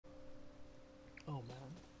Oh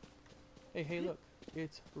man. Hey, look.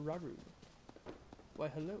 It's Raru. Why,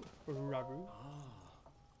 hello, Raru.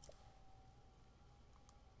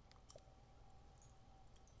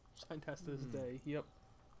 Scientist this day. Yep.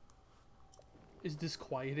 Is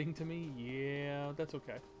disquieting to me? Yeah, that's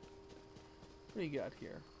okay. What do you got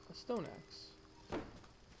here? A stone axe.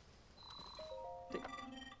 Take.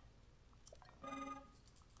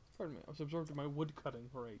 Pardon me, I was absorbed in my wood cutting.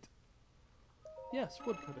 Right. Yes,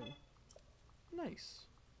 wood cutting. Nice.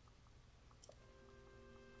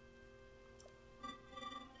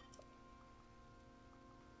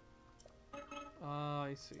 Ah,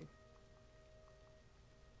 I see.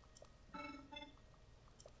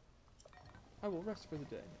 I will rest for the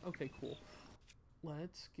day. Okay, cool.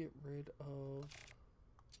 Let's get rid of...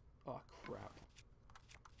 Oh, crap.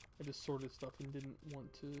 I just sorted stuff and didn't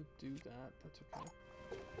want to do that. That's okay.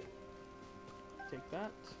 Take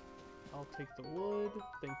that. I'll take the wood.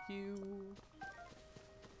 Thank you.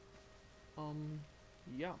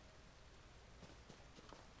 Yeah.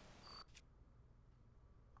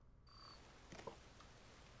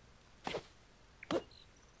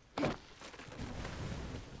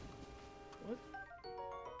 What?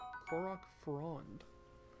 Korok Frond.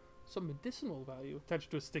 Some medicinal value. Attached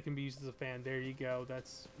to a stick and be used as a fan. There you go.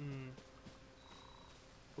 That's...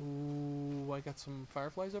 Ooh, I got some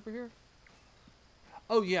fireflies over here?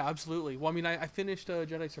 Oh, yeah, absolutely. Well, I mean, I finished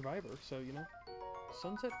Jedi Survivor, so, you know.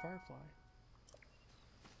 Sunset Firefly.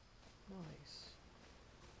 Nice.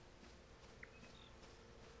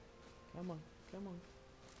 Come on, come on.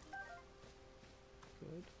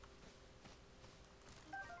 Good.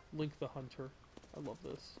 Link the Hunter. I love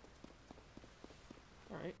this.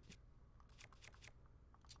 Alright.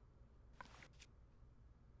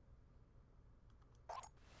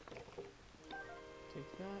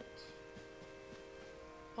 Take that.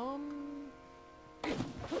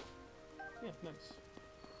 Yeah, nice.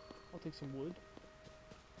 I'll take some wood.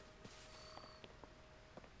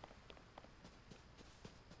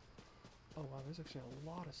 Oh wow, there's actually a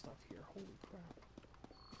lot of stuff here. Holy crap.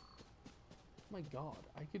 My god,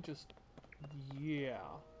 I could just... Yeah.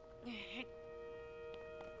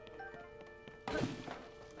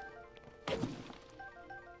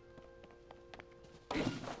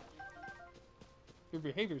 Your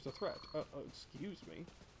behavior's a threat. Excuse me.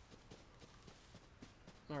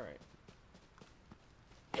 Alright.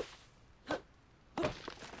 Okay.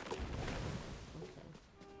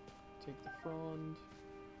 Take the frond.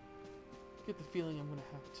 Get the feeling I'm gonna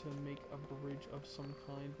have to make a bridge of some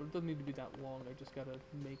kind, but it doesn't need to be that long, I just gotta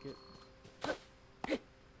make it.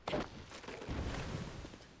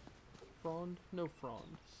 Frond? No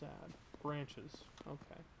frond. Sad. Branches.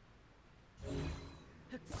 Okay.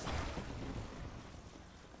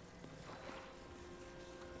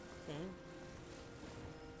 Okay.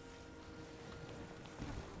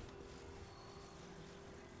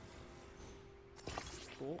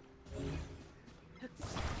 Cool.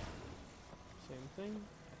 Same thing.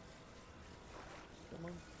 Come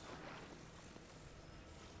on.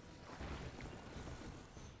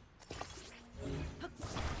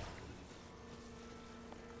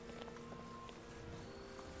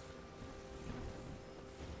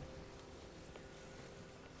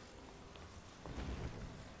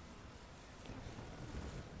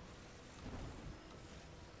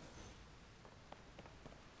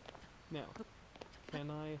 Now, can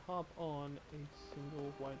I hop on a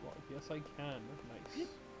single wide log? Yes, I can. Nice.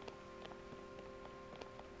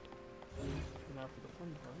 And now for the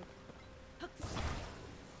fun part.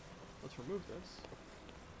 Let's remove this.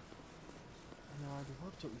 And now I've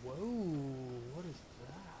worked it. Whoa! What is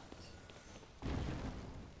that?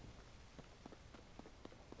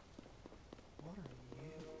 What are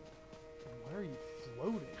you? And why are you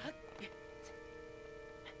floating?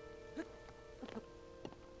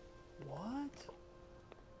 What?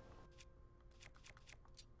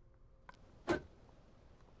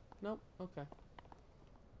 Nope, okay.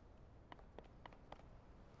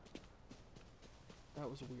 That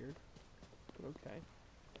was weird, but okay.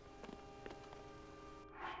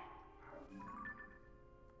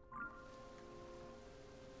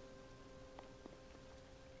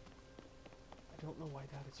 I don't know why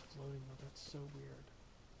that is floating though, that's so weird.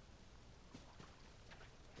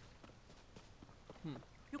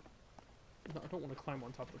 No, I don't want to climb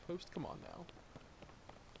on top of the post, come on now.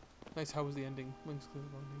 Nice, how was the ending? Link's clearly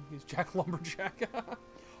wrong. He's Jack Lumberjack.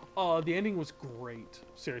 The ending was great.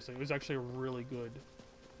 Seriously, it was actually a really good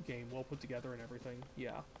game, well put together and everything.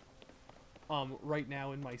 Yeah. Right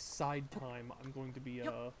now in my side time, I'm going to be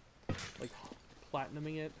like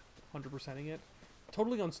platinuming it, 100%ing it.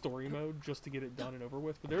 totally on story mode just to get it done and over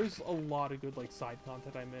with. But there's a lot of good like side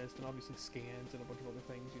content I missed, and obviously scans and a bunch of other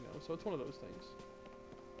things, you know. So it's one of those things.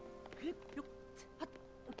 Yeah,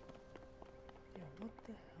 what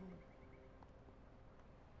the hell?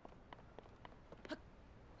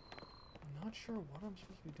 I'm not sure what I'm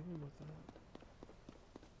supposed to be doing with that.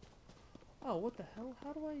 Oh, what the hell?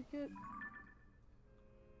 How do I get...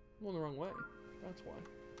 I'm going the wrong way. That's why.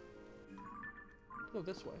 Go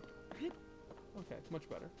this way. Okay, much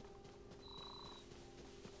better.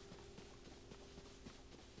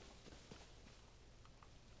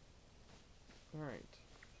 Alright.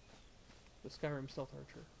 The Skyrim Stealth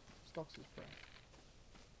Archer stalks his prey.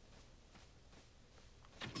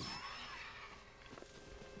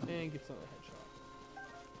 And gets another headshot.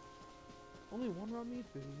 Only one raw meat?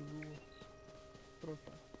 Boo. But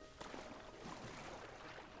okay.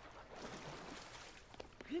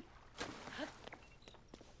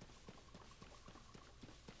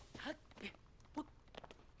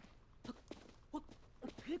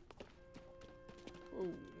 Oh,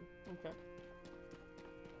 okay.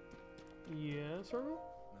 Yes, sir?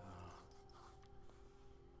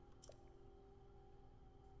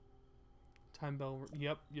 Time bell.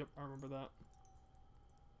 Yep, I remember that.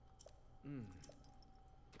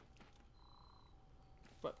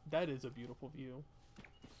 But that is a beautiful view.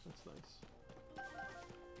 That's nice.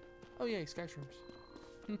 Oh yay, sky shrooms.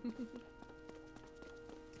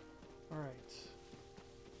 Alright.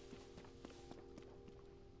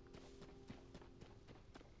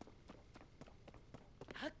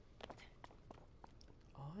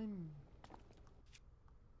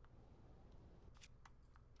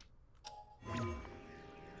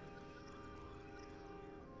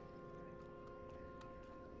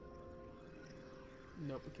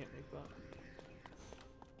 Nope, we can't make that.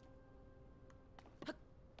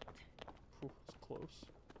 Ooh, it's close.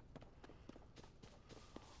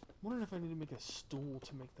 Wondering if I need to make a stool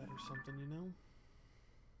to make that or something, you know?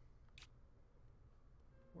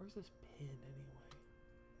 Where's this pin anyway?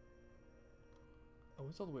 Oh,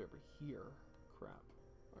 it's all the way over here. Crap.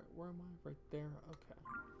 Alright, where am I? Right there? Okay.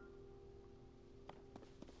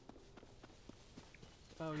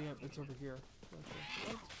 Oh, yeah, it's over here. Gotcha.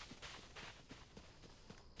 What?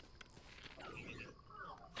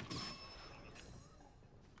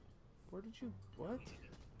 Where did you... What?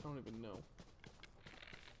 I don't even know.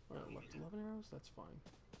 Alright, left 11 arrows? That's fine.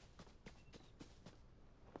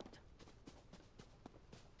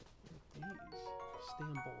 What are these?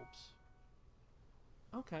 Stand bulbs.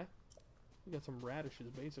 Okay. We got some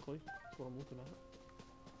radishes, basically. That's what I'm looking at.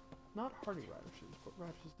 Not hardy radishes, but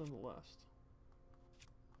radishes nonetheless.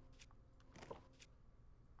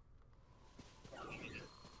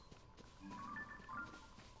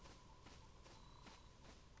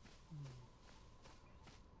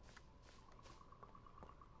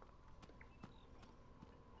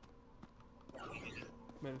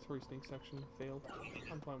 Mandatory sneak section failed.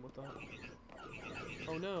 I'm fine with that.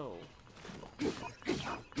 Oh no!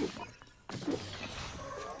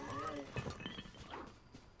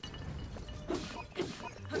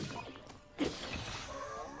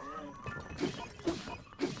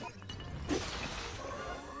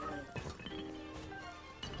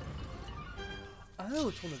 Oh,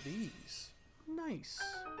 it's one of these. Nice.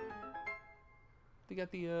 They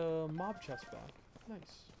got the mob chest back.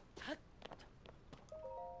 Nice.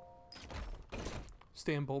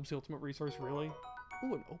 Stand bulbs, the ultimate resource, really?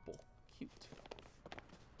 Ooh, an opal. Cute.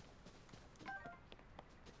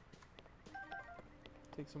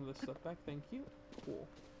 Take some of this stuff back, thank you. Cool.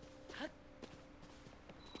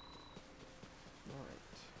 Alright.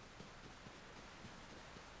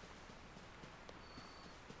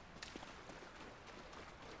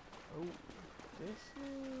 Oh, this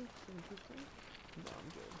looks interesting. No, I'm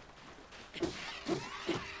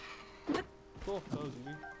good. Cool, that was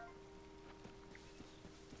easy.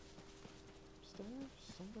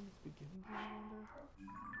 Something at the beginning here, I wonder?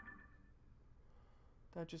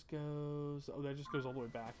 That just goes... Oh, that just goes all the way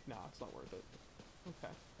back. Nah, it's not worth it.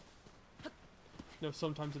 Okay. No,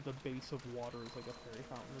 sometimes at the base of water is like a fairy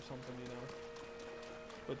fountain or something, you know?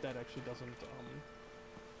 But that actually doesn't,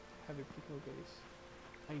 have a particular base.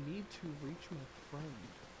 I need to reach my friend.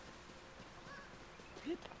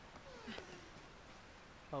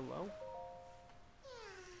 Hello?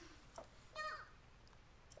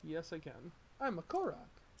 Yes, I can. I'm a Korok.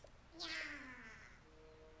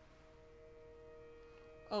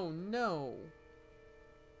 Oh no.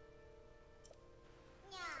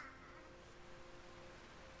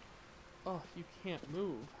 Oh, you can't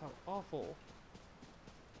move. How awful.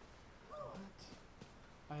 What?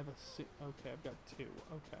 I have a okay, I've got two.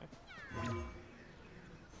 Okay.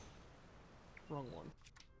 Wrong one.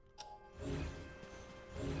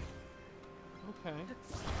 Okay.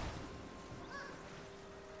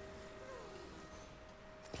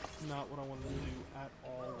 Not what I wanted to do at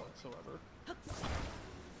all whatsoever.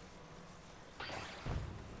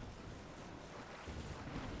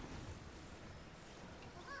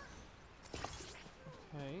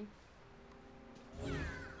 Okay. Yeah.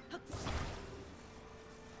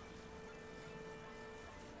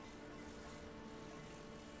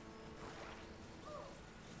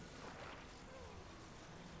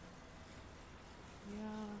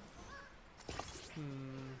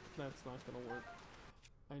 That's not gonna work.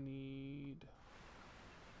 I need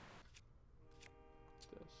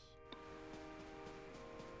this.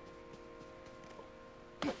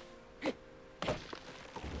 Can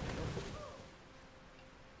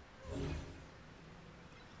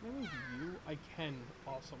I move you? I can.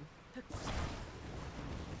 Awesome. Good.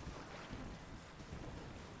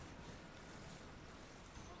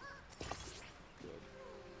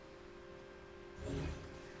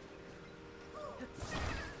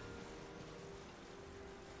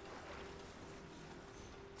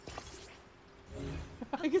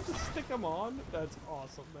 I get to stick them on? That's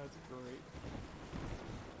awesome. That's great.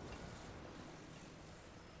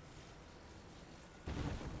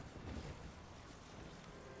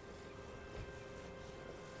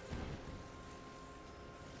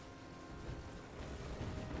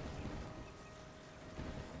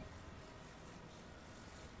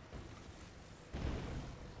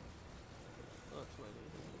 That's what I need.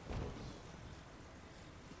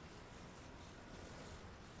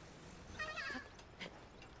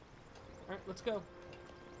 Alright, let's go.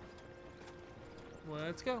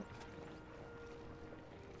 Let's go.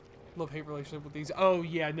 Love-hate relationship with these. Oh,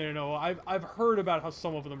 yeah, no. I've heard about how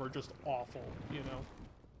some of them are just awful, you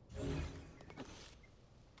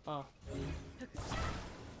know.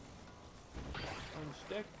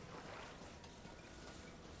 Unstick.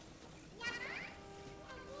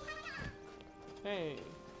 Hey.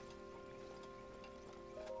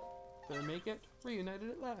 Did I make it?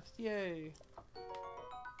 Reunited at last. Yay.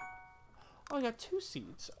 Oh, I got 2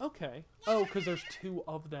 seeds. Okay. Oh, because there's 2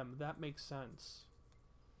 of them. That makes sense.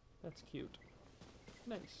 That's cute.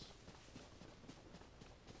 Nice.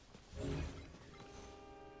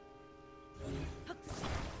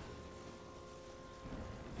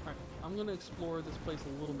 Alright, I'm going to explore this place a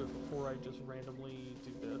little bit before I just randomly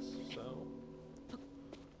do this, so...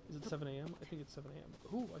 Is it 7 a.m.? I think it's 7 a.m.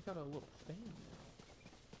 Ooh, I got a little fan now.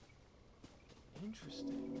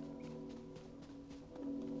 Interesting.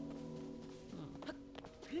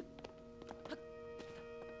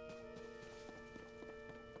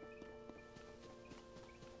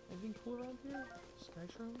 Anything cool around here? Sky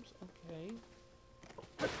shrooms? Okay.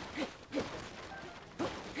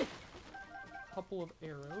 Couple of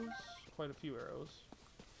arrows. Quite a few arrows.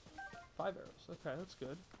 5 arrows. Okay, that's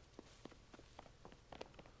good.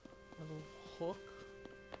 A little hook.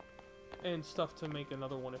 And stuff to make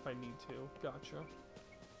another one if I need to. Gotcha.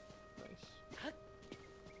 Nice.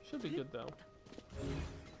 Should be good though.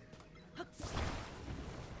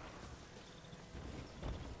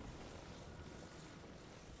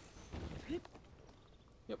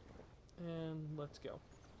 Yep. And let's go.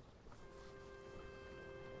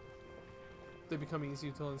 They become easy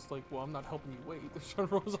until it's like, well, I'm not helping you wait. The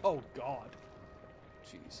general oh god.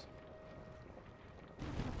 Jeez.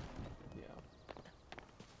 Yeah.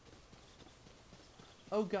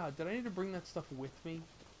 Oh god, did I need to bring that stuff with me?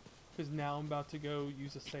 Because now I'm about to go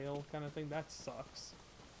use a sail kind of thing. That sucks.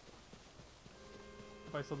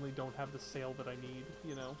 If I suddenly don't have the sail that I need,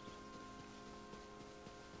 you know?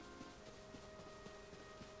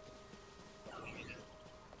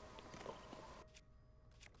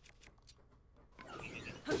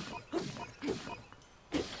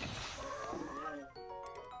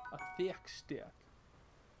 A thick stick.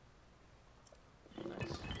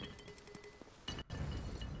 Nice.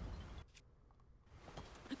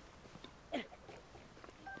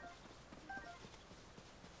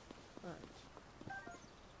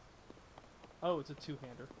 Oh, it's a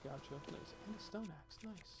 2-hander. Gotcha. Nice. And a stone axe.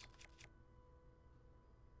 Nice.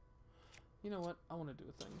 You know what? I want to do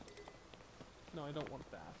a thing. No, I don't want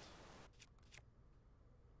that.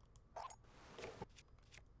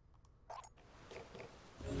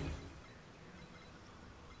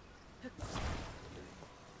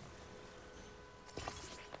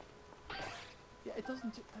 Yeah, it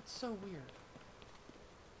doesn't do... That's so weird.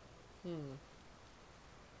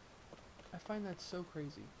 I find that so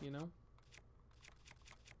crazy, you know?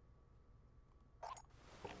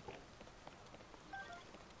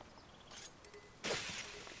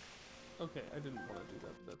 Okay, I didn't want to do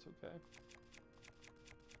that, but that's okay.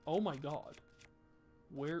 Oh my god.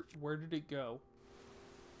 Where did it go?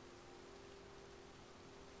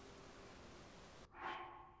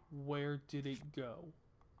 Where did it go?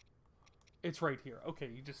 It's right here. Okay,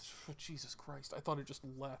 you just... Oh, Jesus Christ. I thought it just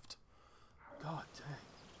left. God dang.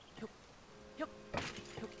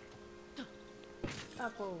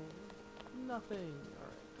 Apple. Nothing.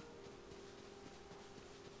 Alright.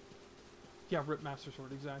 Yeah, Rip Master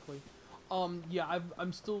Sword, exactly. Yeah,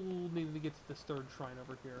 I'm still needing to get to this third shrine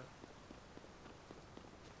over here.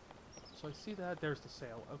 So I see that. There's the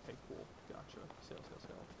sail. Okay, cool. Gotcha. Sail.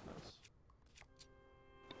 Nice.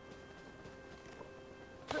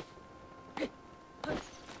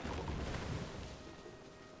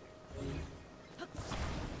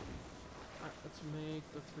 Alright, let's make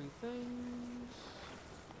the 3 things.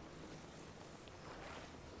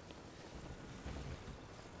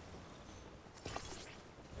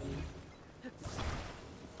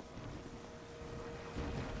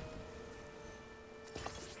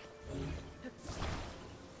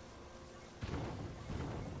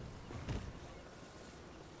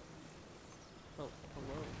 Oh,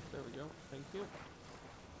 hello. There we go. Thank you.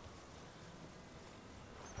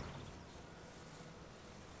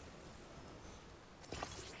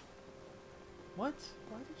 What?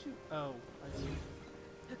 Why did you... Oh, I see.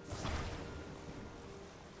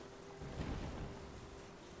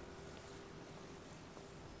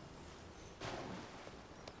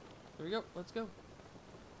 There we go. Let's go.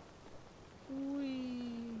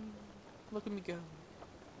 Whee! Look at me go.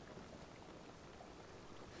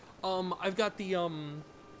 I've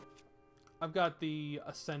got the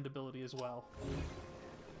ascend ability as well.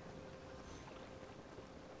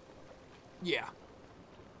 Yeah.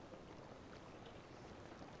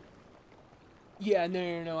 Yeah,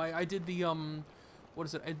 no. I did the, what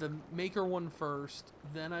is it? I did the Maker one first,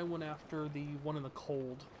 then I went after the one in the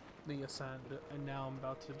cold, the Ascend, and now I'm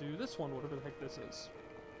about to do this one, whatever the heck this is.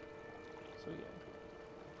 So, yeah.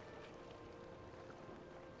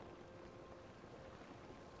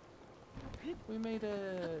 We made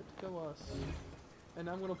it! Go us. And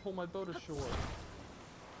I'm gonna pull my boat ashore.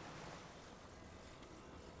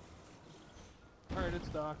 Alright, it's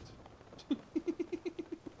docked.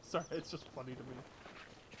 Sorry, it's just funny to me.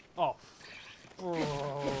 Oh.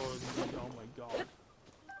 Oh my god.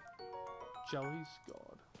 Jellies?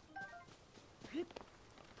 God.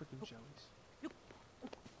 Freaking jellies.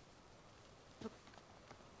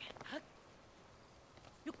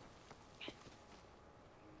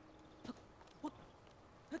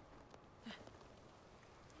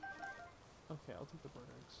 Okay, I'll take the bird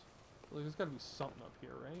eggs. Like, there's gotta be something up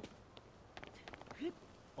here, right?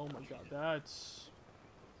 Oh my god, that's...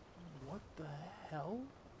 What the hell?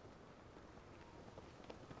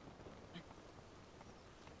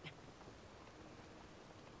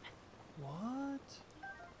 What?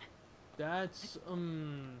 That's,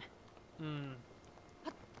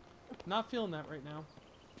 Not feeling that right now.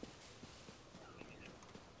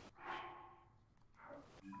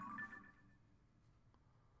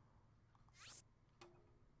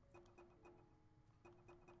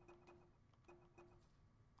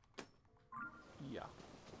 Yeah.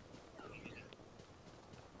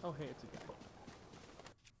 Oh, hey, it's a guy.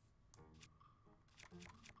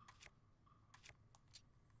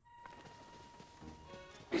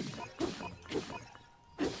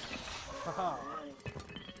 Haha.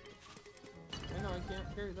 I know I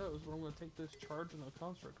can't carry those, but I'm going to take this charge and the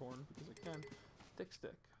construct horn because I can.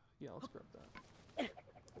 Stick. Yeah, let's grab that.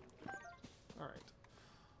 Alright.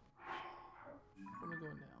 Where am I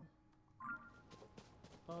going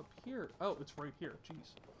now? Up here. Oh, it's right here.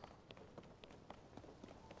 Jeez.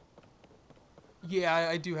 Yeah,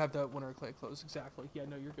 I do have that winter clay clothes. Exactly. Yeah,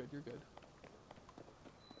 no, you're good. You're good.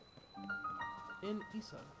 In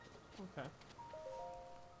Isa. Okay.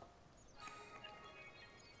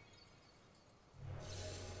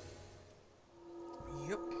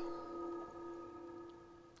 Yep.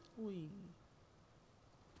 Wee.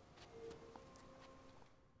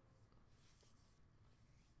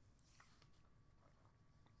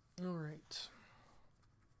 All right.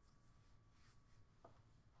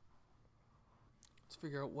 Let's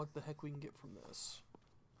figure out what the heck we can get from this.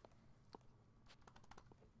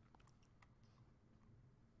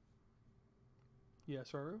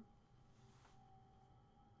 Yes, Haru?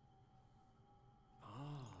 Ah.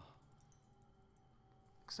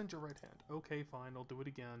 Extend your right hand. Okay, fine. I'll do it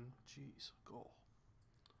again. Jeez. Go.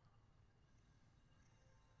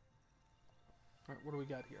 Alright, what do we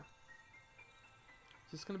got here?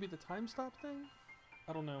 Is this going to be the time stop thing?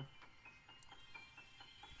 I don't know.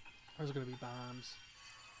 Or is it going to be bombs?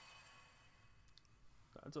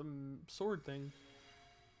 That's a sword thing.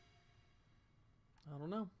 I don't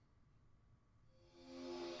know.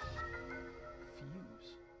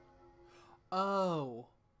 Oh,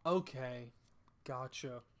 okay.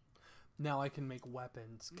 Gotcha. Now I can make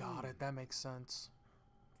weapons. Got it. That makes sense.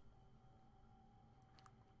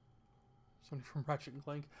 Somebody from Ratchet and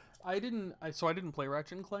Clank. I didn't play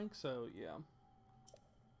Ratchet and Clank, so yeah.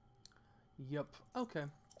 Yep. Okay.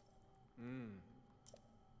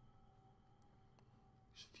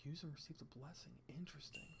 Fuse and received a blessing.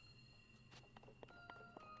 Interesting.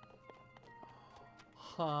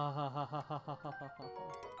 Ha ha ha ha ha ha ha ha ha.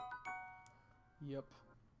 Yep.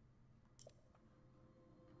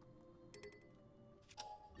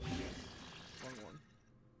 Wrong one.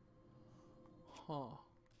 Huh.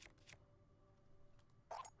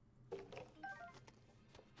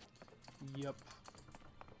 Yep.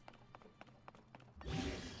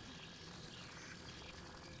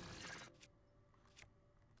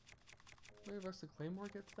 Where the rest of Claymore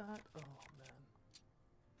gets that? Oh man.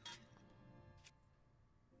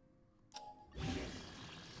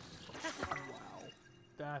 Wow.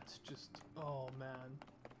 That's just, oh man.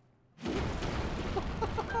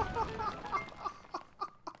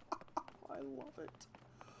 I love it.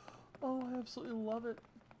 Oh, I absolutely love it.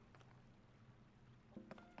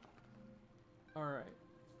 Alright.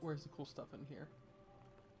 Where's the cool stuff in here?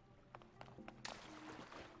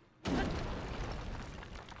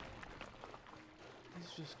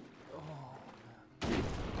 He's just, oh man.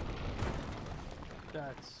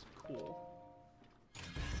 That's cool.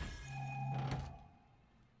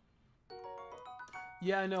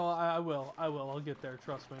 Yeah, no, I will. I'll get there,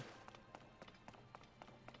 trust me.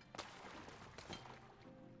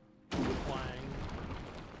 Clang.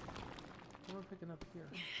 What am I picking up here?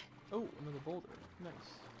 Oh, another boulder. Nice.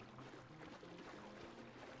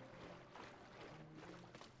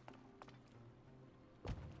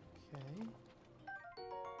 Okay.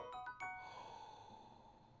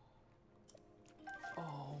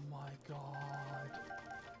 Oh my god.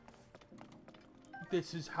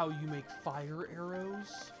 This is how you make fire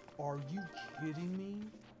arrows? Are you kidding me?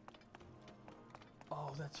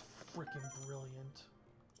 Oh, that's freaking brilliant.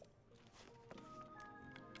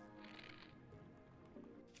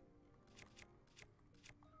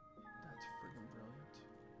 That's freaking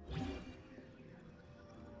brilliant.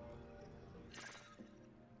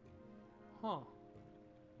 Huh.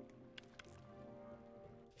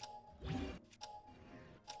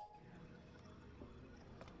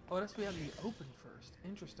 Oh, it has to be out in the open first.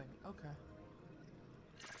 Interesting. Okay.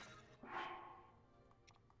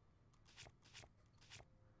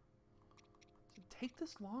 Does it take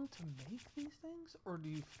this long to make these things? Or do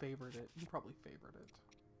you favorite it? You probably favorite it.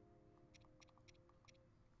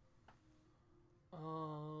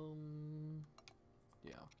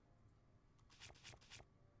 Yeah.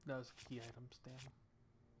 Those key items, damn.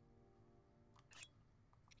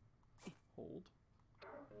 Hold.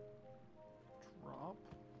 Drop.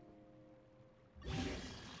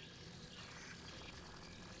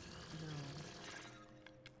 No.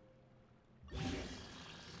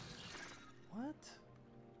 What?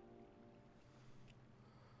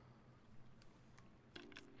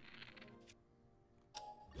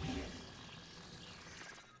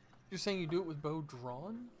 You're saying you do it with bow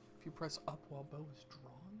drawn? If you press up while bow is drawn?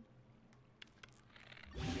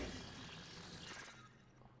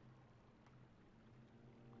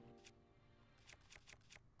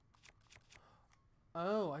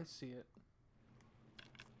 Oh, I see it.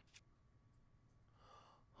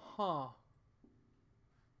 Huh.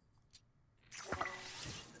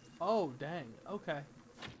 Oh, dang. Okay.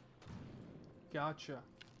 Gotcha.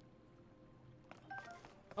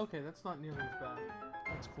 Okay, that's not nearly as bad.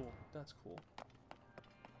 That's cool. That's cool.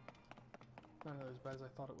 Not nearly as bad as I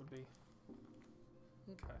thought it would be.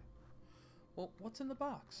 Okay. Well, what's in the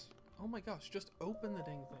box? Oh my gosh, just open the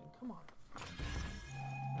dang thing. Come on.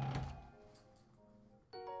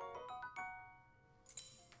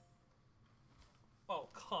 Oh,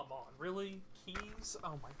 come on. Really? Keys?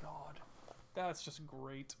 Oh my god. That's just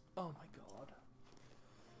great. Oh my god.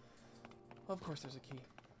 Of course there's a key.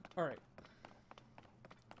 Alright.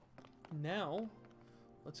 Now,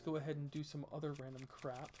 let's go ahead and do some other random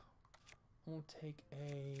crap. I'll take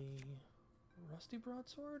a rusty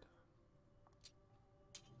broadsword.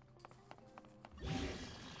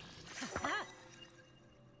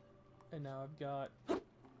 And now I've got...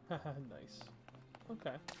 nice.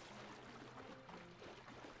 Okay.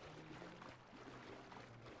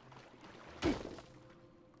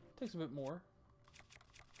 Takes a bit more.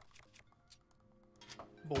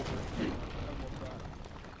 Boulder. I love that.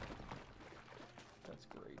 That's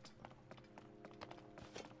great.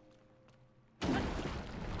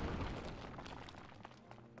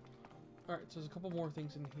 Alright, so there's a couple more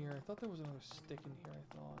things in here. I thought there was another stick in here, I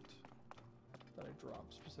thought. That I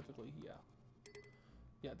dropped specifically, yeah.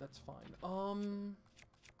 Yeah, that's fine.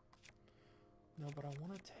 No, but I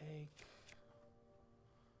want to take...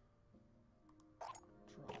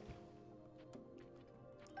 Drop.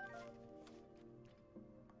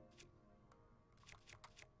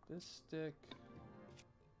 This stick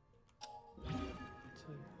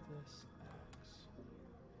to this axe.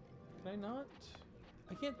 Can I not?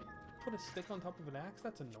 I can't put a stick on top of an axe?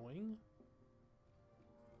 That's annoying.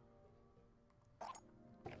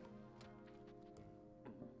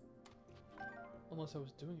 Unless I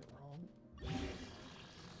was doing it wrong.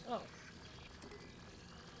 Oh.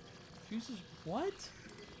 Fuses what?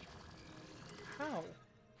 How?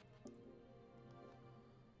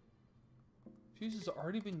 Fuse has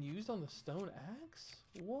already been used on the stone axe?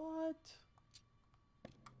 What?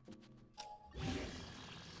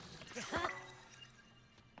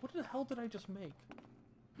 What the hell did I just make?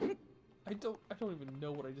 I don't even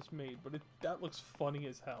know what I just made, but that looks funny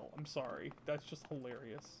as hell. I'm sorry. That's just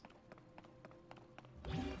hilarious.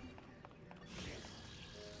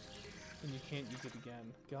 And you can't use it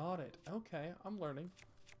again. Got it. Okay, I'm learning.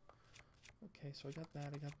 Okay, so I got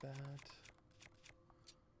that, I got that.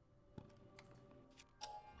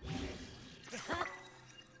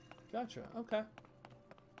 Gotcha, okay.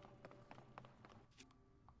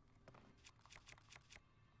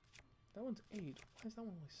 That one's 8. Why is that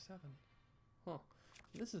one only 7? Huh.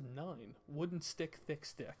 This is 9. Wooden stick, thick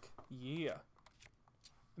stick. Yeah.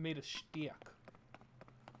 I made a stick.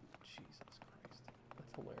 Jesus Christ.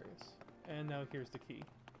 That's hilarious. And now here's the key.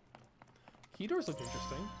 Key doors look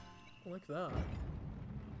interesting. I like that.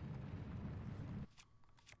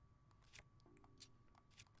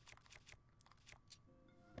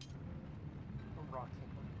 A rock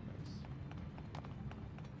hammer. Nice.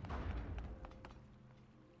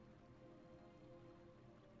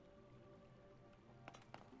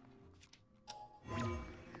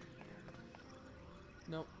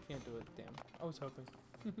 Nope, can't do it. Damn. I was hoping.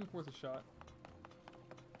 Worth a shot.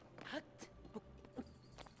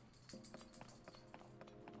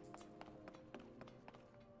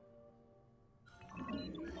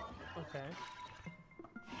 Okay.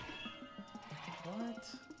 What?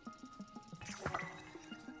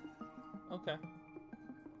 Okay.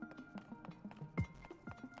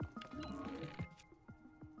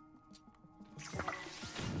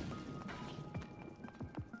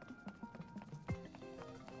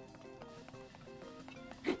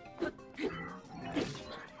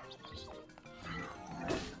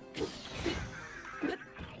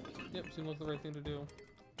 Yep, seems like the right thing to do.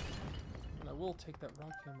 And I will take that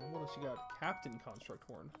rock hammer. What else you got? Captain Construct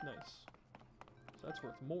Horn. Nice. So that's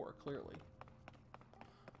worth more, clearly.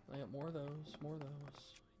 I got more of those, more of those.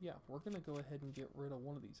 Yeah, we're going to go ahead and get rid of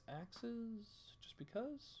one of these axes. Just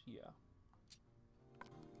because? Yeah.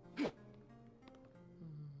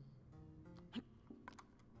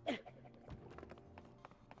 And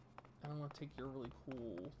I'm going to take your really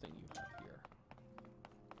cool thing you have here.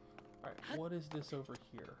 Alright, what is this over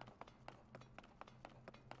here?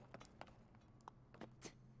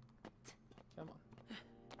 Come on.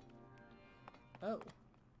 Oh.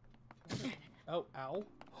 Oh, ow.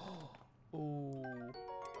 Oh.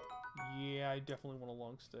 Yeah, I definitely want a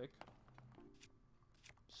long stick.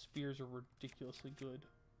 Spears are ridiculously good.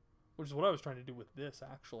 Which is what I was trying to do with this,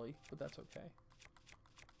 actually. But that's okay.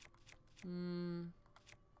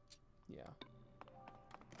 Yeah.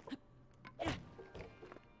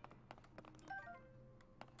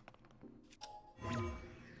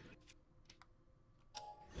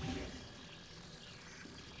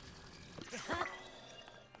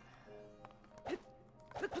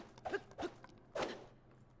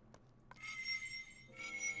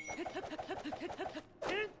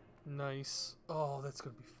 Nice. Oh, that's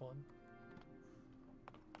gonna be fun.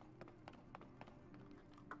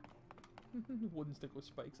 Wooden stick with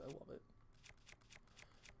spikes, I love it.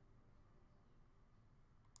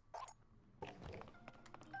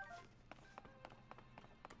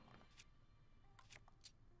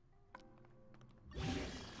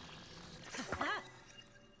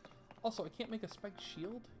 Also, I can't make a spiked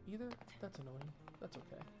shield either. That's annoying. That's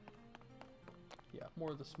okay. Yeah,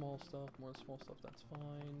 more of the small stuff, that's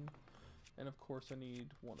fine. And of course I need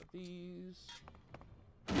one of these.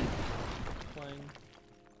 Playing.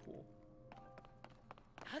 Cool.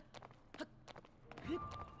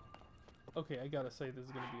 Okay, I gotta say this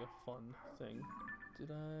is gonna be a fun thing.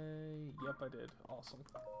 Did I? Yep, I did. Awesome.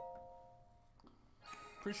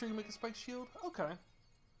 Pretty sure you make a spike shield? Okay.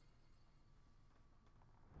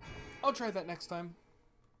 I'll try that next time.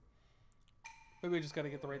 Maybe I just gotta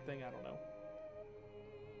get the right thing, I don't know.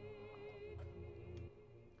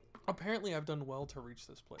 Apparently I've done well to reach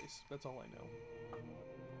this place. That's all I know.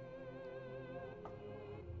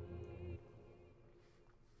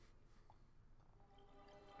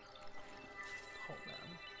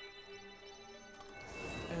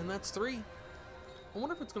 that's 3. I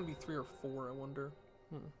wonder if it's going to be 3 or 4, I wonder.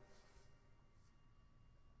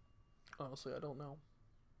 Honestly, I don't know.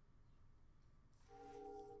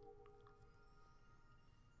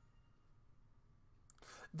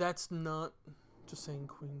 That's not just saying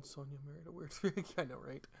Queen Sonia married a weird freak. I know,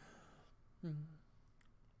 right?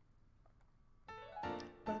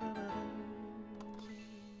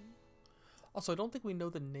 Also, I don't think we know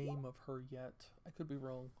the name of her yet. I could be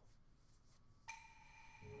wrong.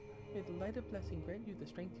 May the light of blessing grant you the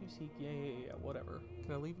strength you seek. Yeah, whatever.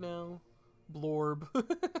 Can I leave now? Blorb.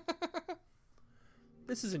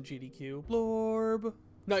 This isn't GDQ. Blorb.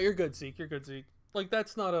 No, you're good, Zeke. You're good, Zeke. Like,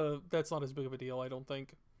 that's not as big of a deal, I don't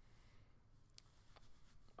think.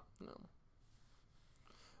 No.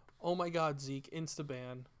 Oh my god, Zeke.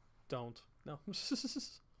 Insta-ban. Don't. No.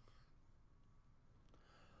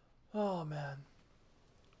 Oh, man.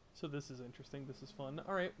 So this is interesting. This is fun.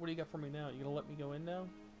 Alright, what do you got for me now? You gonna let me go in now?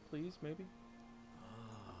 Please, maybe?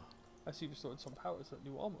 I see you restored some powers at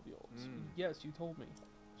new automobiles. Yes, you told me.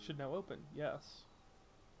 Should now open. Yes.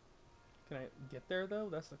 Can I get there, though?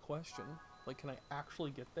 That's the question. Like, can I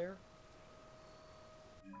actually get there?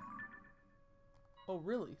 Oh,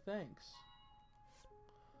 really? Thanks.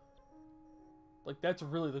 Like, that's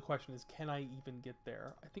really the question, is can I even get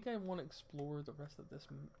there? I think I want to explore the rest of this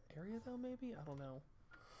area, though, maybe? I don't know.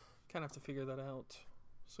 Kind of have to figure that out.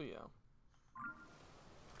 So, yeah.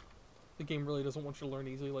 The game really doesn't want you to learn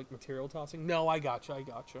easily, like material tossing. No, I gotcha, I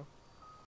gotcha.